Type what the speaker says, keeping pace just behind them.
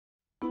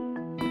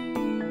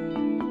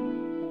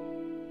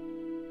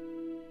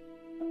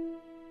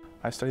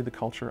I study the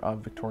culture of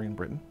Victorian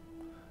Britain,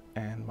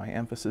 and my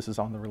emphasis is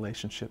on the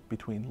relationship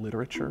between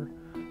literature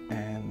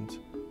and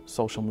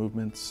social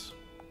movements,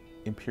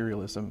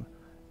 imperialism,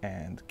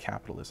 and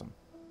capitalism.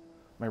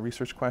 My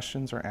research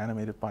questions are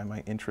animated by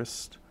my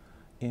interest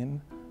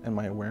in and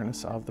my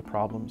awareness of the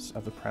problems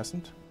of the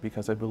present,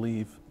 because I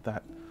believe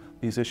that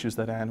these issues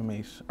that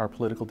animate our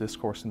political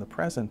discourse in the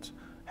present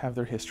have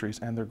their histories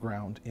and their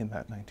ground in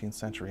that 19th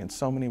century. In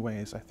so many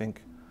ways, I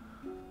think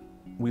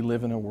we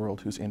live in a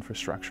world whose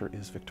infrastructure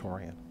is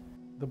Victorian.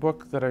 The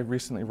book that I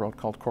recently wrote,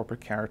 called Corporate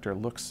Character,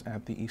 looks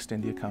at the East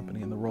India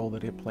Company and the role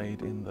that it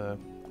played in the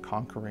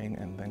conquering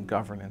and then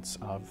governance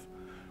of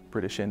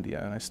British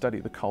India. And I study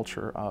the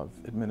culture of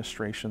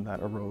administration that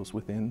arose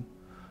within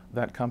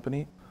that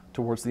company.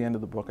 Towards the end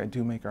of the book, I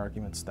do make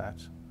arguments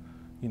that,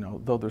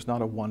 though there's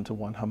not a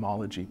one-to-one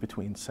homology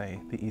between, say,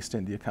 the East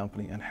India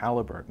Company and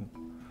Halliburton,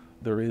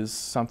 there is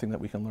something that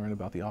we can learn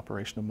about the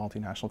operation of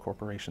multinational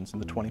corporations in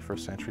the 21st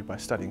century by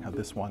studying how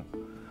this one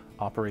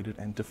operated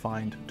and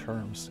defined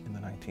terms in the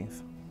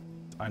 19th.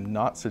 I'm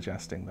not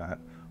suggesting that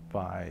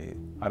by,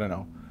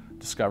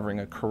 discovering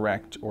a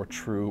correct or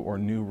true or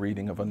new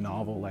reading of a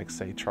novel like,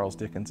 say, Charles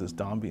Dickens's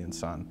Dombey and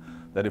Son,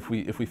 that if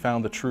we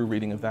found the true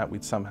reading of that,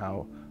 we'd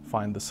somehow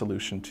find the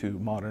solution to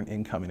modern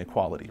income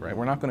inequality, right?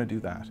 We're not going to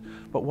do that.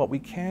 But what we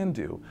can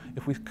do,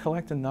 if we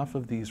collect enough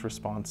of these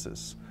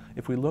responses,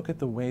 if we look at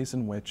the ways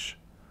in which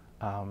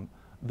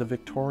the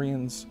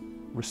Victorians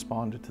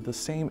responded to the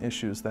same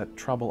issues that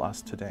trouble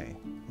us today,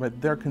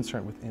 right? They're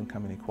concerned with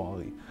income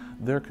inequality,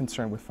 they're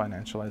concerned with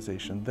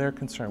financialization, they're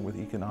concerned with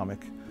economic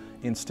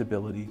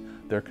instability,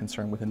 they're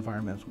concerned with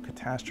environmental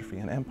catastrophe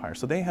and empire.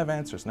 So they have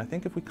answers, and I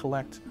think if we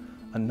collect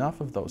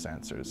enough of those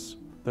answers,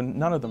 then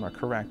none of them are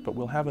correct, but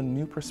we'll have a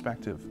new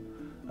perspective,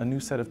 a new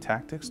set of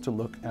tactics to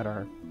look at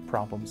our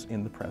problems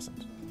in the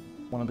present.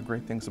 One of the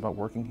great things about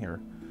working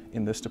here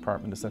in this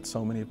department is that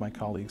so many of my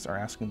colleagues are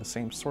asking the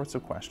same sorts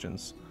of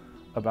questions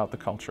about the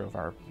culture of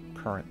our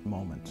current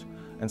moment.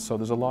 And so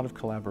there's a lot of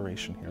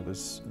collaboration here.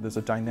 There's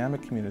a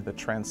dynamic community that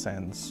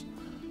transcends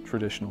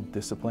traditional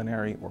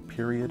disciplinary or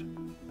period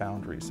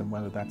boundaries, and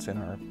whether that's in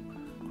our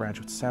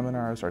graduate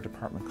seminars, our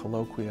department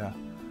colloquia,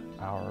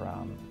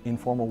 our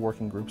informal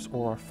working groups,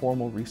 or our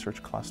formal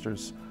research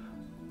clusters,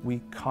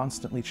 we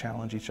constantly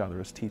challenge each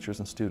other as teachers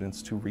and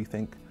students to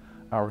rethink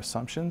our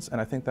assumptions, and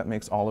I think that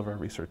makes all of our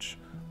research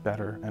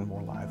better and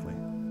more lively.